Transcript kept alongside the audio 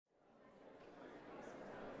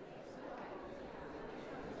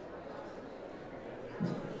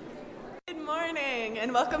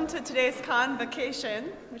and welcome to today's convocation,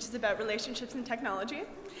 which is about relationships and technology.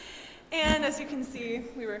 And as you can see,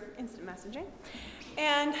 we were instant messaging.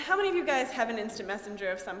 And how many of you guys have an instant messenger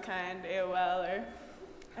of some kind, AOL or...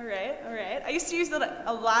 All right. I used to use it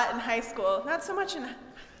a lot in high school, not so much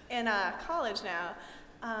in college now.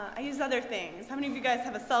 I use other things. How many of you guys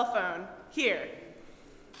have a cell phone here?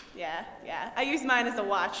 Yeah. I use mine as a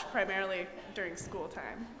watch primarily during school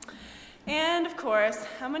time. And of course,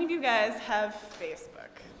 how many of you guys have Facebook?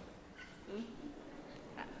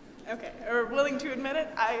 Okay, or willing to admit it?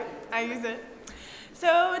 I use it.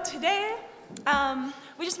 So today,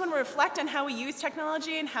 we just want to reflect on how we use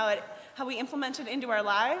technology and how we implement it into our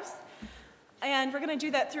lives. And we're going to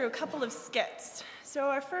do that through a couple of skits. So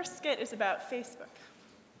our first skit is about Facebook.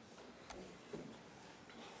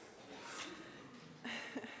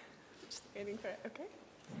 Just waiting for it, okay.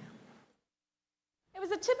 It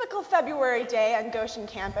was a typical February day on Goshen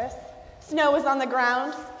campus. Snow was on the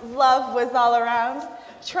ground, love was all around.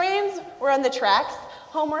 Trains were on the tracks,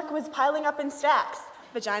 homework was piling up in stacks.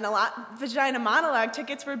 Vagina monologue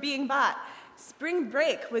tickets were being bought. Spring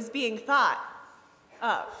break was being thought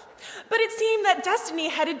of. But it seemed that destiny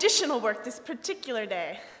had additional work this particular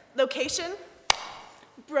day. Location,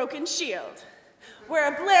 Broken Shield,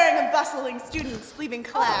 where a blaring of bustling students leaving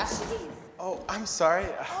class. Oh, I'm sorry.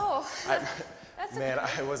 That's Man,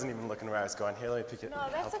 okay. I wasn't even looking where I was going. Here, let me pick it. No,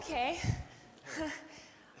 that's okay.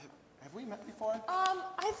 Have we met before?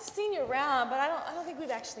 I've seen you around, but I don't think we've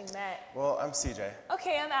actually met. Well, I'm CJ.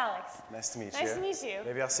 Okay, I'm Alex. Nice to meet you. Nice to meet you.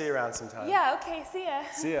 Maybe I'll see you around sometime. Yeah, okay, see ya.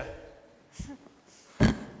 See ya.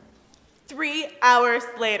 3 hours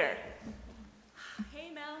later. Hey,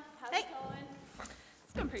 Mel, how's Hey. it going?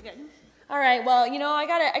 It's going pretty good. All right, well, you know, I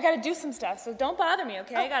gotta do some stuff, so don't bother me,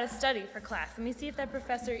 okay? I gotta study for class. Let me see if that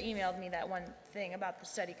professor emailed me that one thing about the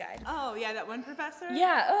study guide. Oh, yeah, that one professor?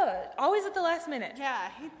 Yeah, always at the last minute. Yeah, I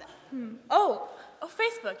hate that. Oh,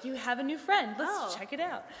 Facebook, you have a new friend. Let's check it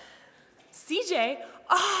out. CJ,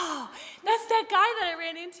 oh, that's that guy that I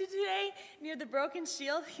ran into today near the Broken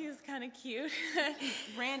Shield. He was kind of cute.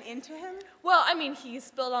 Ran into him? Well, I mean, he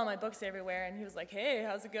spilled all my books everywhere, and he was like, hey,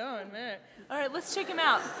 how's it going, man? All right, let's check him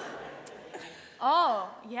out. Oh,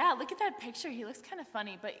 yeah, look at that picture. He looks kind of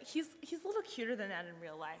funny, but he's a little cuter than that in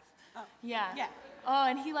real life. Oh. Yeah. Yeah. Oh,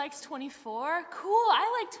 and he likes 24. Cool,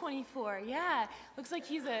 I like 24. Yeah. Looks like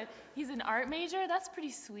he's an art major. That's pretty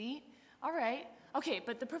sweet. All right. Okay,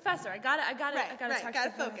 but the professor, I gotta talk to the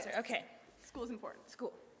focus. professor. Okay. School's important.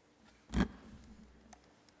 School.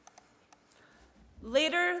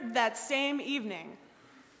 Later that same evening.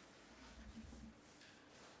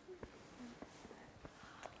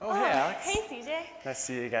 Oh, hey, Alex. Hey, CJ. Nice to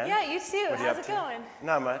see you again. Yeah, you too. What are you How's up it to? going?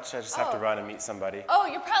 Not much. I just have to run and meet somebody. Oh,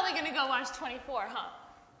 you're probably gonna go watch 24, huh?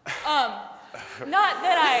 Not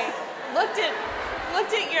that I looked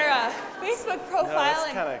at your Facebook profile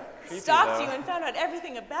kinda and creepy, stalked though. you and found out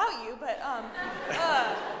everything about you, but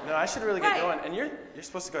No, I should really get Right. going. And you're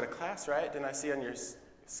supposed to go to class, right? Didn't I see on your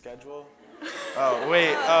schedule? Oh,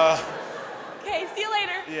 wait. okay, see you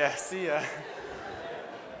later. Yeah, see ya.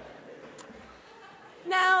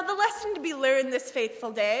 Now, the lesson to be learned this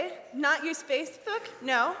fateful day, not use Facebook?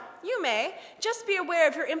 No, you may. Just be aware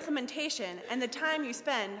of your implementation and the time you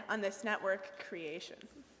spend on this network creation.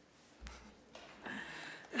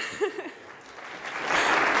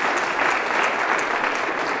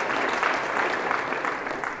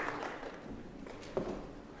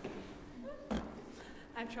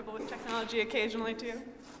 I have trouble with technology occasionally, too.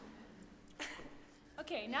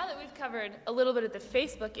 Okay, now that we've covered a little bit of the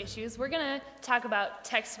Facebook issues, we're gonna talk about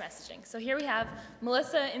text messaging. So here we have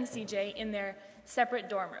Melissa and CJ in their separate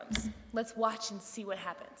dorm rooms. Let's watch and see what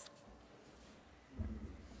happens.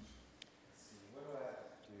 What do I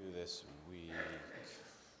have to do this week?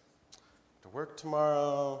 To work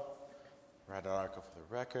tomorrow, write an article for the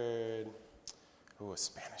record. Ooh, a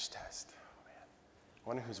Spanish test. Oh, man. I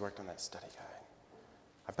wonder who's worked on that study guide.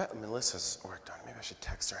 I bet Melissa's worked on it. Maybe I should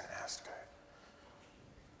text her and ask her.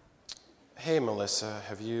 Hey, Melissa,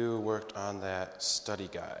 have you worked on that study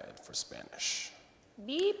guide for Spanish?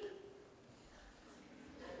 Beep.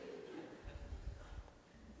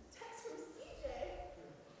 Text from CJ.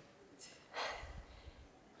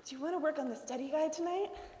 Do you want to work on the study guide tonight?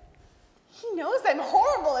 He knows I'm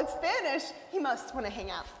horrible at Spanish. He must want to hang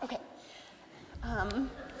out. Okay.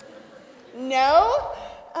 No?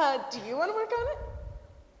 Do you want to work on it?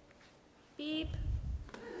 Beep.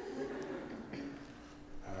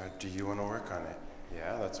 Do you want to work on it?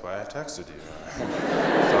 Yeah, that's why I texted you.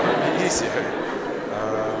 Thought it'd be easier.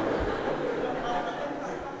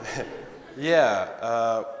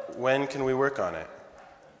 Yeah, when can we work on it?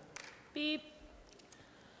 Beep.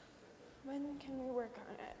 When can we work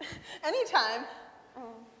on it? Anytime.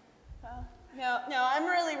 Oh, well, no, I'm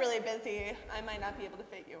really, really busy. I might not be able to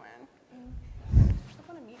fit you in. I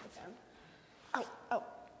want to meet with him. Oh,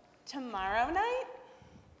 tomorrow night?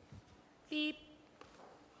 Beep.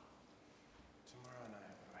 Tomorrow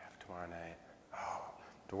night, what do I have tomorrow night? Oh,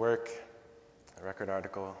 to work, a record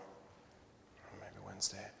article, or maybe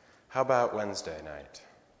Wednesday. How about Wednesday night?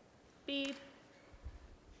 Beep.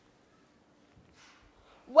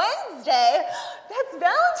 Wednesday? That's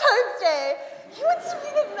Valentine's Day. He wants to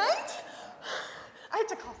meet at night? I have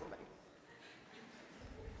to call somebody.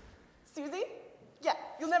 Susie? Yeah,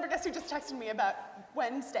 you'll never guess who just texted me about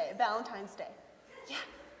Wednesday, Valentine's Day.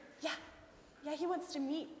 Yeah, he wants to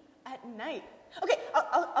meet at night. Okay,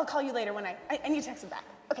 I'll call you later when I need to text him back.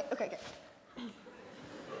 Okay.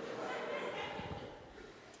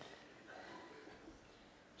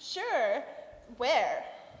 Sure, where?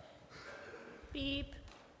 Beep.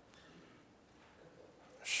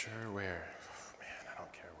 Sure, where? Man, I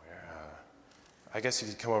don't care where. I guess you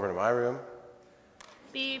could come over to my room.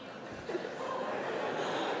 Beep.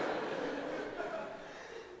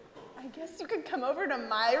 I guess you could come over to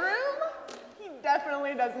my room? He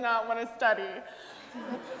definitely does not want to study.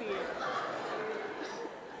 Let's see.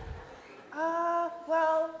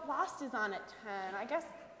 Well, Lost is on at 10. I guess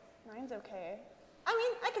 9's okay. I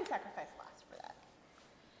mean, I can sacrifice Lost for that.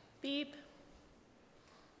 Beep.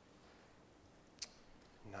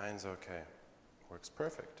 9's okay. Works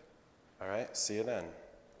perfect. All right, see you then.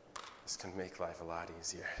 This can make life a lot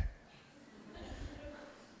easier.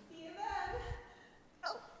 See you then.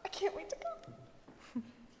 Oh, I can't wait to go.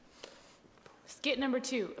 Skit number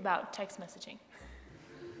 2 about text messaging.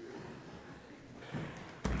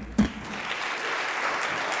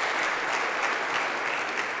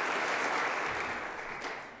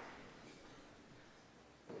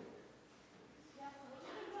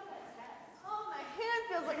 Oh, my hand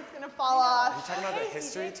feels like it's gonna fall off. Are you talking about the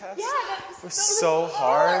history test? Yeah, that It was so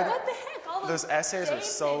hard. What the heck? All Those essays were dates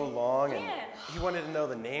so and- long, and Man. he wanted to know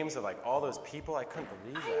the names of like all those people. I couldn't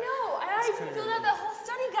believe that. I know. I couldn't filled even- out that whole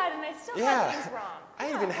study guide and I still Yeah. got things wrong. I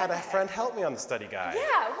even had a friend help me on the study guide.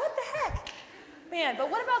 Yeah, what the heck? Man, but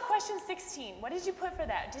what about question 16? What did you put for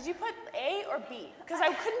that? Did you put A or B? Because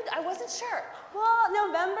I wasn't sure. Well,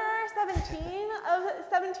 November 17 of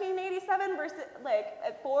 1787 versus like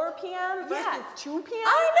at 4 p.m. versus Yeah. 2 p.m.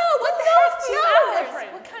 I know, what the Who knows heck? the 2 hours.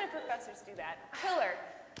 difference? What kind of professors do that? Killer.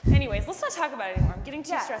 Anyways, let's not talk about it anymore. I'm getting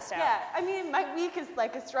too stressed out. Yeah, I mean, my week is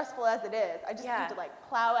like as stressful as it is. I just Yeah. need to like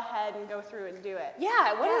plow ahead and go through and do it.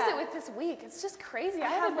 Yeah, what is Yeah. it with this week? It's just crazy. I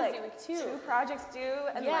have have a busy like week too. 2 projects due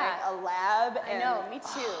and Yeah. like a lab. I And, know, me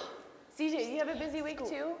too. CJ, do you have a busy week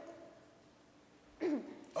too?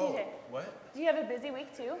 Oh, CJ, what? do you have a busy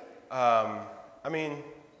week too? I mean,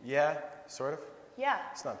 yeah, sort of. Yeah.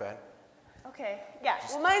 It's not bad. Okay. Yeah,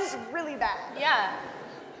 well, mine's really bad. Yeah.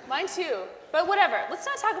 Mine too. But whatever. Let's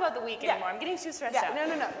not talk about the week Yeah. anymore. I'm getting too stressed Yeah, out.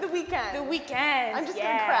 no. The weekend. The weekend. I'm just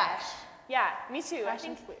yeah. gonna crash. Yeah, me too. Crash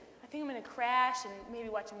and sleep. I think I'm gonna crash and maybe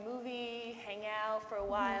watch a movie, hang out for a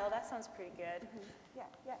while. That sounds pretty good. Yeah.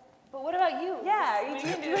 But what about you? Yeah, What you are you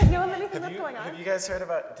do gonna do? know anything that's going on? Have you guys heard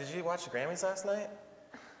about? Did you watch the Grammys last night?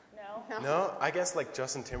 No. No, I guess like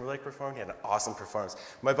Justin Timberlake performed. He had an awesome performance.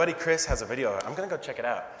 My buddy Chris has a video. I'm gonna go check it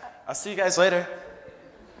out. I'll see you guys later.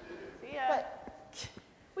 See ya. But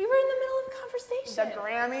We were in the middle of a conversation. the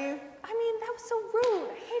Grammys, I mean, that was so rude.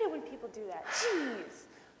 I hate it when people do that. Jeez.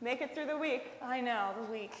 make it through the week. I know,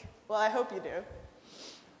 the week. Well, I hope you do.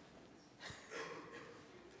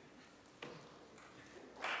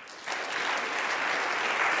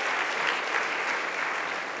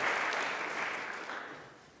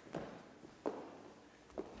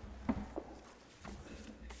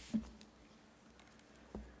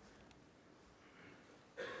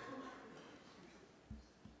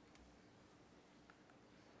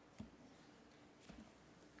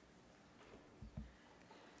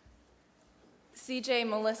 CJ,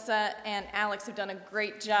 Melissa, and Alex have done a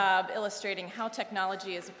great job illustrating how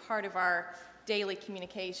technology is a part of our daily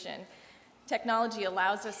communication. Technology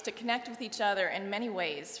allows us to connect with each other in many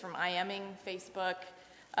ways, from IMing, Facebook,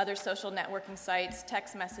 other social networking sites,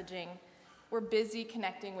 text messaging. We're busy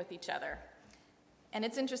connecting with each other. And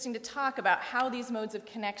it's interesting to talk about how these modes of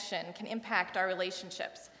connection can impact our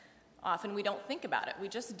relationships. Often we don't think about it, we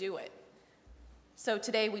just do it. So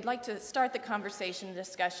today we'd like to start the conversation and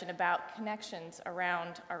discussion about connections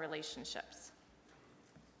around our relationships.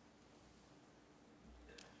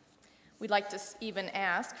 We'd like to even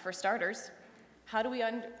ask, for starters, how do we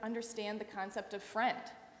understand the concept of friend?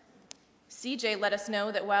 CJ let us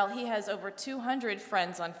know that while he has over 200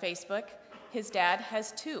 friends on Facebook, his dad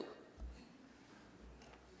has 2.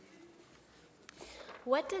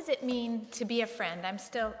 What does it mean to be a friend? I'm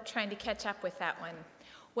still trying to catch up with that one.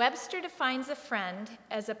 Webster defines a friend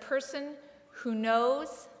as a person who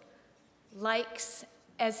knows, likes,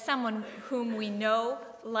 as someone whom we know,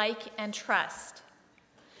 like, and trust.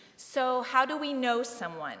 So how do we know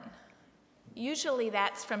someone? Usually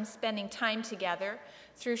that's from spending time together,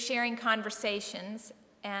 through sharing conversations,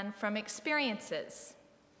 and from experiences.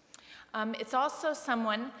 It's also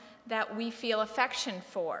someone that we feel affection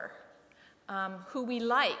for, who we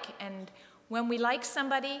like. And when we like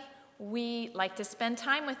somebody, we like to spend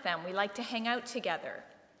time with them. We like to hang out together.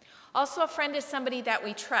 Also, a friend is somebody that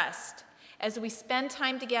we trust. As we spend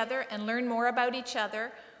time together and learn more about each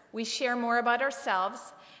other, we share more about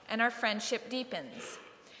ourselves, and our friendship deepens.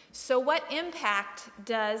 So what impact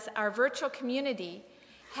does our virtual community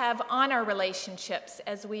have on our relationships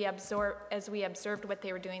as we observed what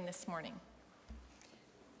they were doing this morning?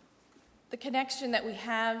 The connection that we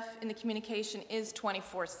have in the communication is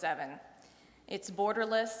 24/7. It's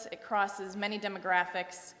borderless, it crosses many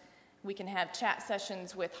demographics. We can have chat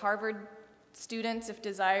sessions with Harvard students if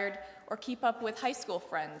desired, or keep up with high school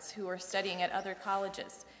friends who are studying at other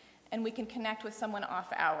colleges. And we can connect with someone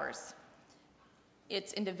off hours.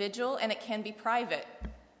 It's individual and it can be private.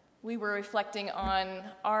 We were reflecting on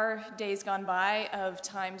our days gone by of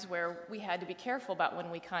times where we had to be careful about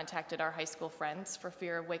when we contacted our high school friends for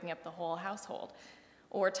fear of waking up the whole household,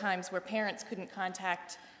 or times where parents couldn't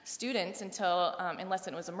contact students until, unless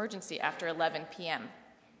it was emergency, after 11 p.m.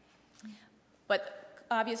 But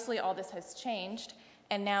obviously all this has changed,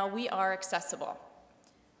 and now we are accessible.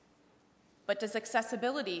 But does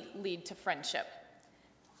accessibility lead to friendship?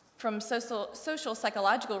 From social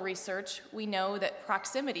psychological research, we know that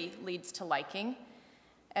proximity leads to liking,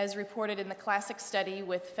 as reported in the classic study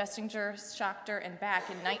with Festinger, Schachter, and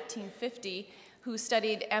Back in 1950, who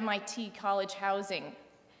studied MIT college housing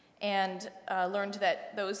and learned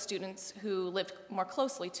that those students who lived more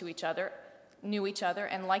closely to each other knew each other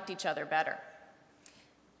and liked each other better.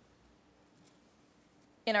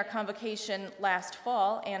 In our convocation last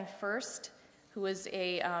fall, Ann First, who was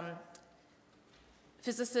a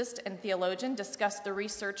physicist and theologian, discussed the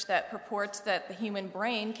research that purports that the human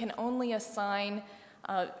brain can only assign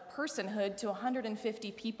personhood to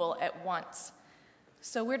 150 people at once.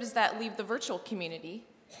 So where does that leave the virtual community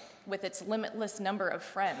with its limitless number of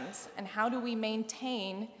friends? And how do we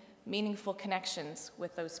maintain meaningful connections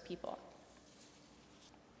with those people?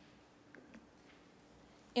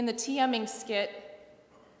 In the TMing skit,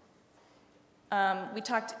 we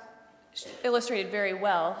illustrated very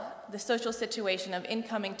well the social situation of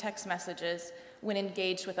incoming text messages when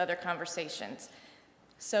engaged with other conversations.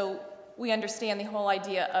 So we understand the whole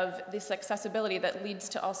idea of this accessibility that leads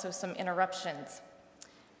to also some interruptions.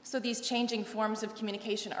 So these changing forms of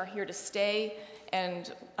communication are here to stay,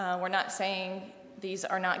 and we're not saying these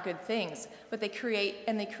are not good things, but they create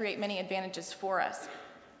many advantages for us.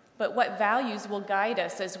 But what values will guide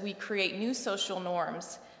us as we create new social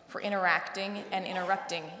norms for interacting and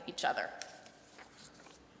interrupting each other?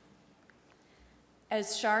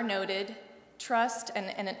 As Shar noted, trust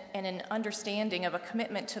and an understanding of a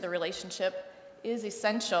commitment to the relationship is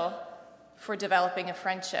essential for developing a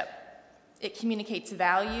friendship. It communicates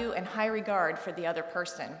value and high regard for the other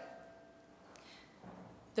person.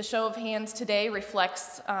 The show of hands today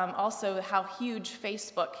reflects also how huge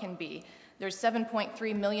Facebook can be. There's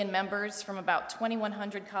 7.3 million members from about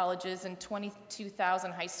 2,100 colleges and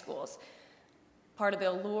 22,000 high schools. Part of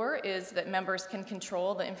the allure is that members can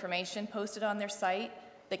control the information posted on their site.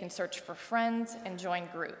 They can search for friends and join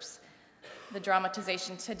groups. The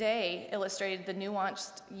dramatization today illustrated the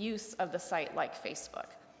nuanced use of the site like Facebook.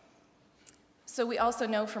 So we also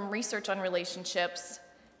know from research on relationships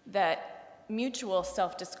that mutual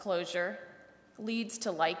self-disclosure leads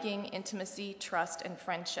to liking, intimacy, trust, and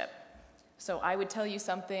friendship. So I would tell you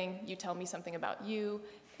something, you tell me something about you,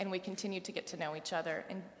 and we continue to get to know each other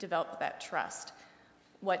and develop that trust.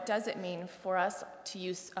 What does it mean for us to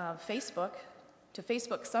use Facebook, to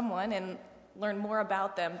Facebook someone and learn more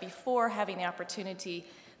about them before having the opportunity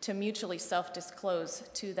to mutually self-disclose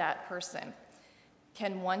to that person?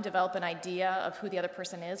 Can one develop an idea of who the other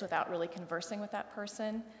person is without really conversing with that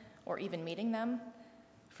person or even meeting them?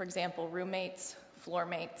 For example, roommates, floor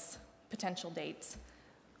mates, potential dates.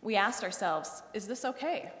 We asked ourselves, is this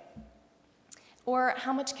okay? Or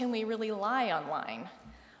how much can we really lie online?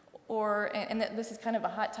 And this is kind of a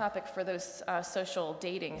hot topic for those social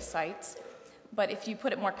dating sites, but if you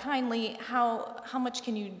put it more kindly, how much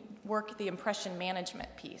can you work the impression management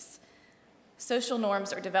piece? Social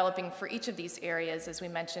norms are developing for each of these areas, as we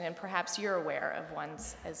mentioned, and perhaps you're aware of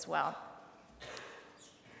ones as well.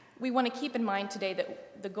 We want to keep in mind today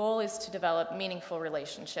that the goal is to develop meaningful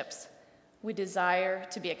relationships. We desire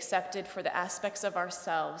to be accepted for the aspects of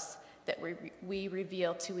ourselves that we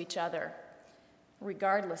reveal to each other,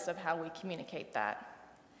 regardless of how we communicate that.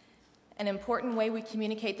 An important way we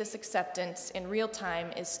communicate this acceptance in real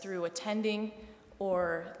time is through attending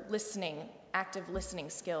or listening, active listening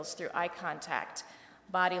skills through eye contact,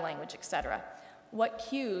 body language, etc. What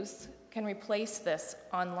cues can replace this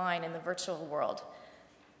online in the virtual world?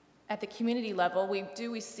 At the community level, we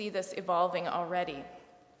see this evolving already.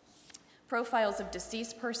 Profiles of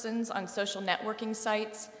deceased persons on social networking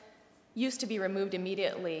sites used to be removed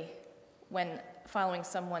immediately when following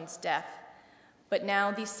someone's death, but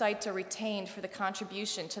now these sites are retained for the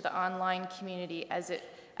contribution to the online community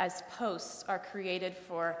as posts are created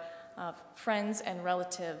for friends and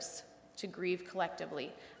relatives to grieve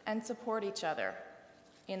collectively and support each other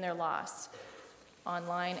in their loss,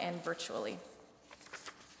 online and virtually,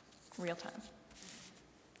 real time.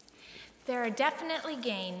 There are definitely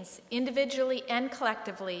gains, individually and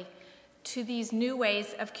collectively, to these new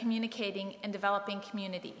ways of communicating and developing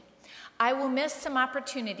community. I will miss some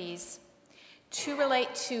opportunities to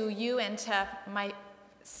relate to you and to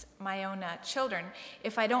my own children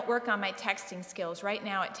if I don't work on my texting skills. Right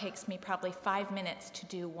now it takes me probably 5 minutes to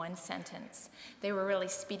do one sentence. They were really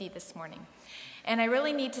speedy this morning. And I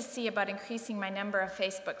really need to see about increasing my number of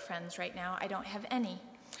Facebook friends. Right now I don't have any.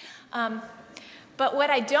 But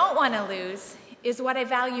what I don't want to lose is what I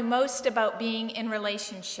value most about being in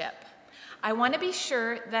relationship. I want to be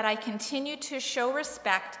sure that I continue to show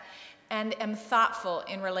respect and am thoughtful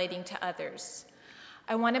in relating to others.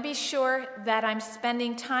 I want to be sure that I'm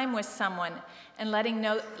spending time with someone and letting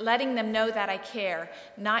them know that I care,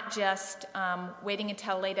 not just waiting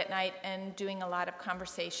until late at night and doing a lot of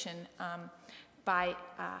conversation by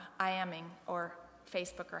IMing or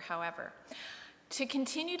Facebook or however. To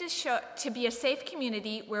continue to be a safe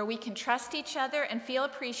community where we can trust each other and feel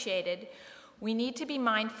appreciated, we need to be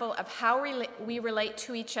mindful of how we relate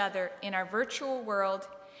to each other in our virtual world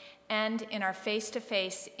and in our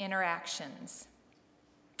face-to-face interactions.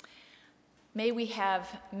 May we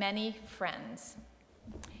have many friends.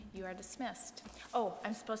 You are dismissed. Oh,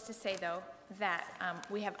 I'm supposed to say, though, that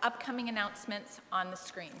we have upcoming announcements on the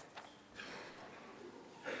screen.